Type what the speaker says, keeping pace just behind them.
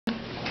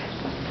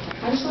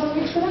I just want to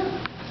mix it up.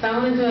 So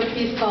I'm going to do a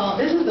piece called,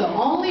 this is the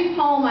only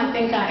poem I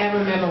think I ever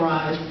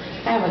memorized.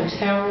 I have a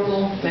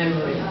terrible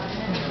memory,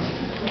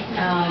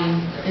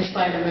 in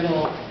spite of it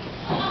all.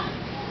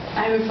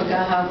 I even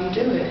forgot how we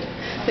do it.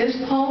 This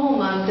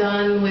poem I've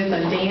done with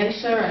a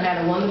dancer. I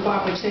had a wonderful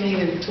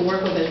opportunity to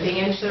work with a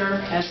dancer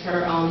as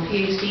her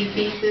PhD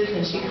thesis,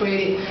 and she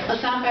created a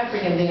South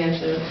African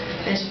dancer.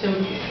 And she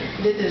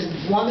did this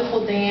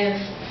wonderful dance,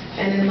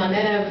 and then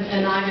Monnette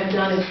and I have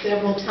done it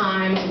several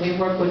times. We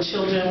work with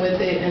children with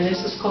it, and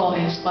this is called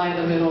In Spite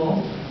of It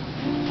All.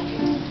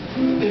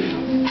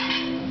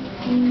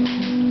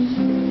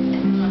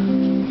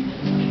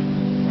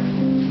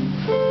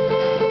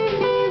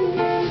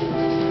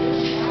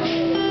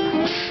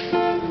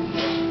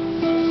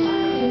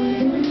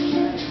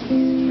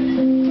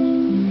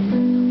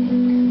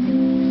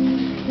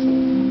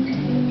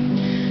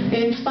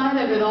 In spite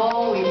of it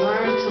all, we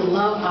learn to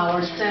love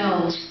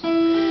ourselves.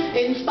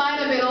 In spite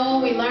of it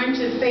all, we learn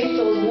to face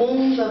those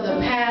wounds of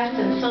the past,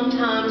 and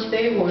sometimes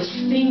they were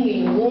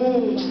stinging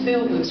wounds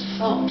filled with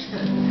salt.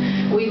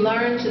 We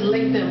learn to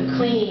lick them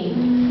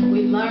clean.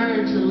 We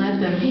learn to let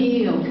them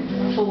heal,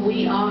 for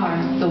we are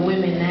the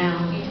women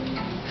now.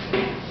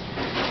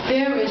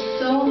 There is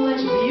so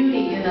much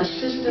beauty in a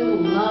sister who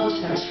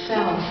loves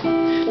herself.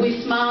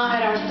 We smile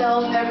at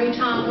ourselves every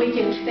time we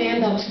can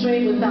stand up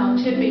straight without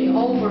tipping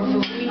over,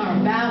 for we are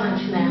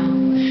balanced now.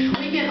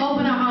 We can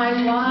open our eyes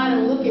wide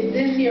and look at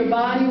this here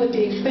body with the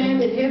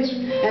expanded hips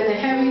and the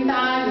heavy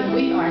thighs, and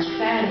we are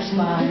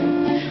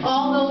satisfied.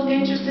 All those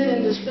interested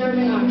in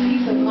disturbing our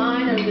peace of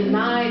mind are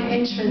denied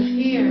entrance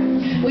here.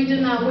 We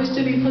do not wish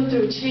to be put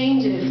through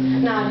changes,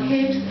 not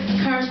hit,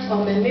 cursed,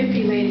 or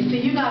manipulated. So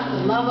you got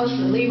to love us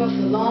or leave us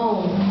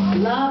alone.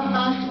 Love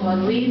us or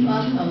leave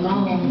us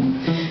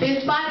alone.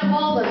 In spite of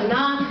all the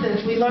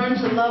nonsense, we learn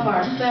to love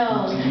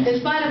ourselves. In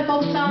spite of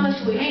folks telling us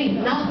we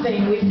ain't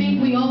nothing, we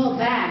think we all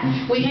that.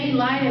 We ain't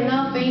light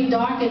enough, ain't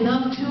dark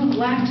enough, too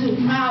black, too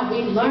proud.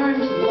 We learn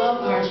to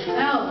love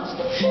ourselves.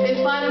 In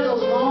spite of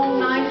those long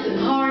nights and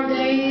hard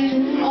days,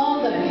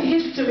 all the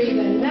history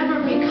that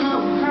never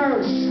become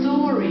her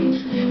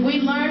stories, we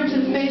learn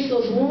to face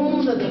those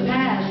wounds of the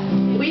past.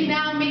 We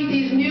now meet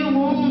these new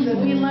wounds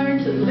and we learn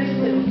to lick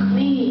them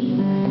clean,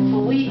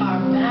 for we are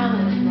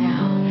balanced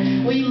now.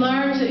 We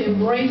learn to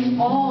embrace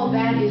all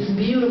that is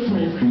beautiful,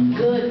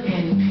 good,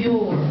 and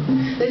pure.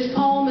 This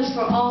poem is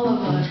for all of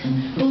us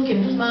who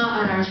can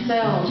smile at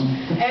ourselves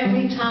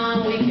every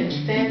time we can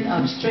stand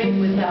up straight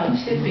without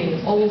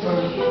tipping over,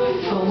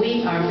 for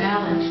we are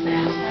balanced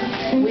now.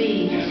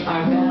 We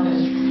are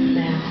balanced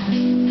now.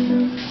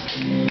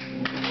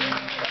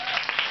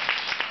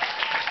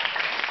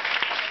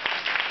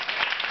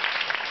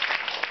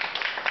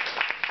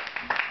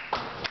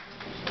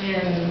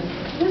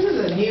 And this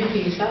is a new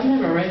piece. I've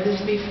never read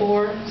this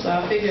before, so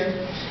I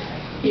figure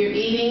you're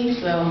eating,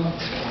 so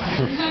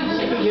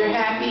you're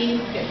happy,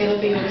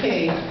 it'll be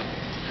okay.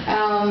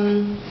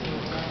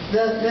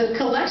 The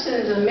collection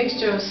is a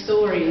mixture of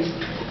stories,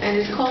 and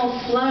it's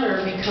called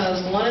Flutter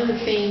because one of the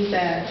things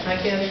that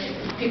I guess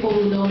people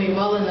who know me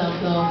well enough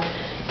know,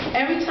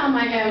 every time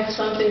I have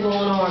something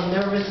going on,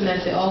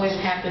 nervousness, it always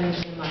happens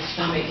in my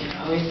stomach.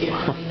 I always get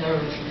really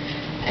nervous.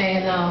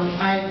 And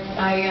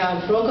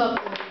I broke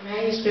up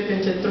manuscript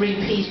into 3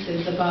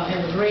 pieces about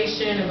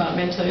immigration, about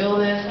mental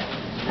illness,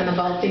 and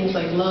about things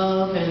like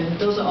love, and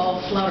those are all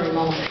flutter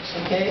moments,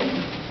 okay?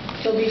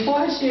 So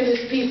before I share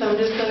this piece, I'm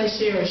just going to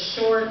share a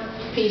short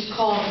piece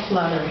called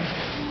Flutter,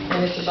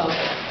 and it's about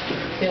that.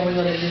 Then we're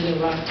going to do the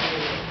rock.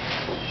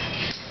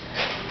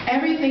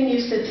 Everything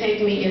used to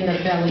take me in the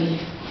belly.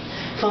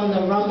 From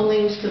the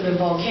rumblings to the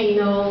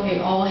volcano,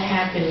 it all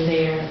happened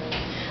there.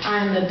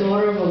 I am the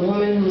daughter of a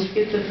woman whose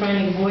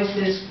schizophrenic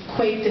voices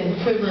quaked and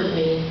quivered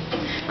me.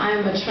 I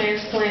am a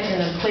transplant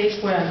in a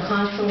place where I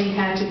constantly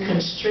had to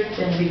constrict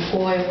and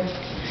recoil.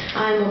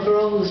 I am a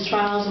girl whose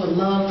trials with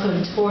love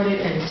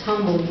contorted and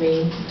tumbled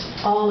me.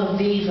 All of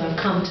these I've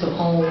come to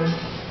own.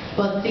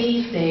 But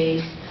these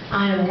days,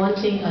 I am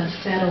wanting a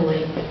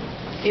settling.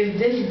 If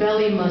this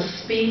belly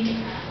must speak,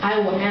 I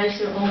will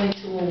answer only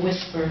to a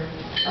whisper,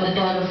 a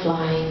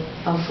butterfly,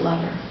 a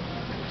flutter.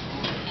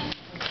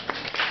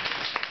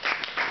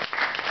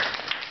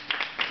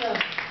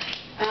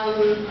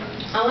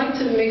 I like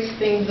to mix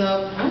things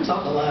up. I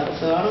talk a lot,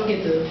 so I don't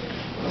get to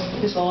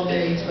this all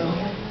day, so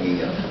here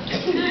you go.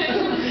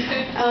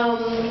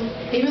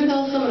 Even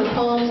though some of the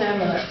poems have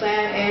a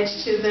sad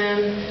edge to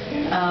them,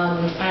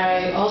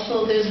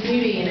 there's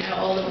beauty in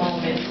all the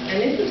moments. And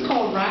this is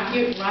called Rock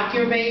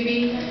Your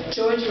Baby.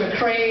 George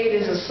McCrae,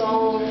 there's a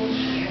song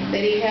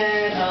that he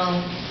had,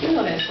 you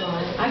know that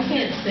song. I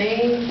can't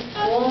sing.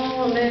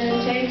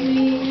 Woman, take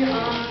me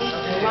on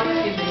and rock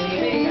your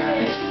baby.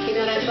 You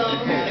know that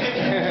song?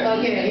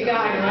 Okay, you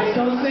got it, right?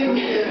 Don't sing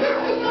it.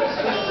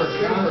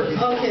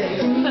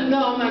 Okay.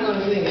 No, I'm not going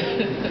to sing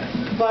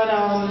it. But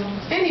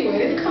anyway,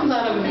 this comes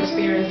out of an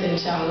experience in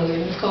childhood.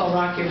 It's called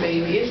Rock Your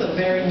Baby. It's a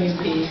very new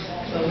piece.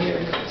 So here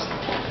it goes.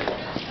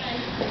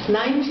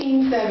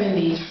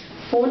 1970s,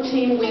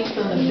 14 weeks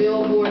on the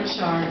Billboard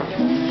chart.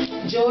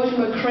 George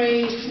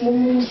McCrae's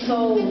smooth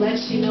soul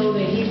lets you know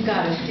that he's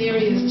got a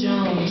serious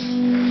Jones.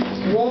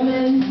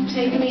 Woman,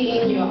 take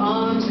me in your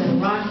arms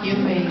and rock your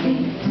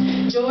baby.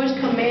 George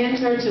commands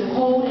her to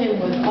hold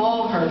him with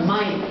all her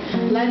might.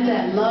 Let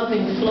that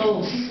loving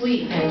flow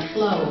sweet and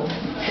slow.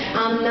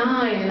 I'm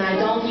 9 and I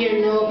don't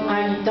yet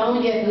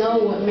know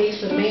what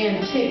makes a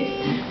man tick,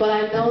 but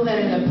I know that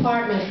in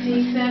apartment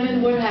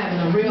C7 we're having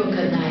a real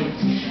good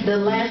night. The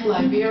last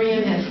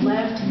Liberian has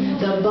left,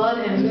 the Bud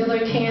and Miller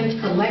cans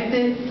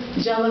collected,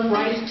 jollof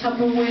rice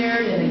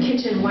Tupperware, and a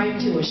kitchen wipe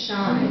to a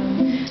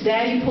shine.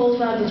 Daddy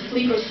pulls out the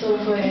sleeper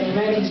sofa and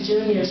Reddy's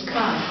Jr.'s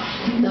cot.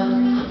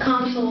 The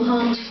console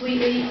hums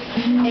sweetly,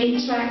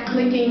 8-track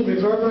clicking,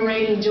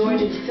 reverberating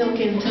George's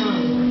silken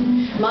tongue.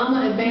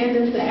 Mama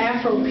abandons the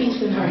afro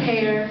piece in her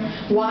hair,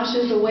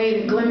 washes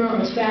away the glimmer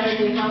of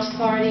Saturday house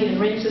party, and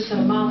rinses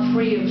her mouth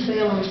free of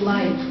Salem's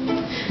light.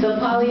 The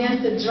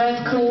polyester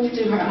dress clings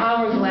to her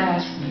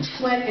hourglass.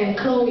 Sweat and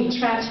Chloe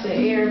traps the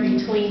air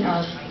between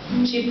us.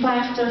 She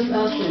plasters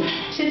us with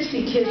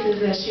tipsy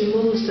kisses as she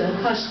moves to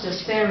hush the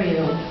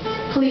stereo.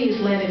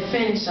 Please let it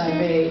finish, I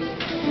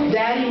beg.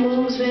 Daddy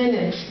moves in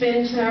and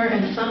spins her,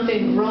 and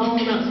something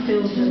grown up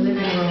fills the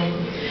living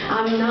room.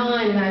 I'm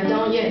 9 and I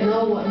don't yet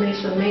know what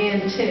makes a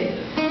man tick,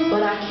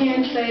 but I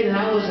can say that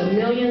I was a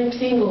million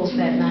tingles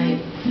that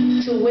night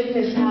to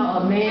witness how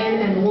a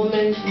man and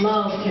woman's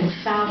love can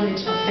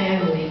salvage a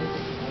family.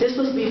 This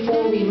was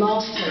before we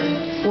lost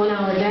her, when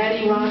our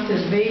daddy rocked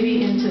his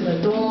baby into the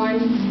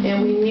dawn,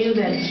 and we knew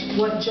that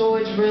what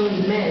George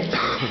really meant.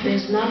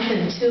 There's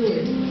nothing to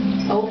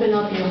it. Open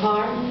up your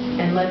heart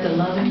and let the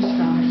loving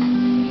start.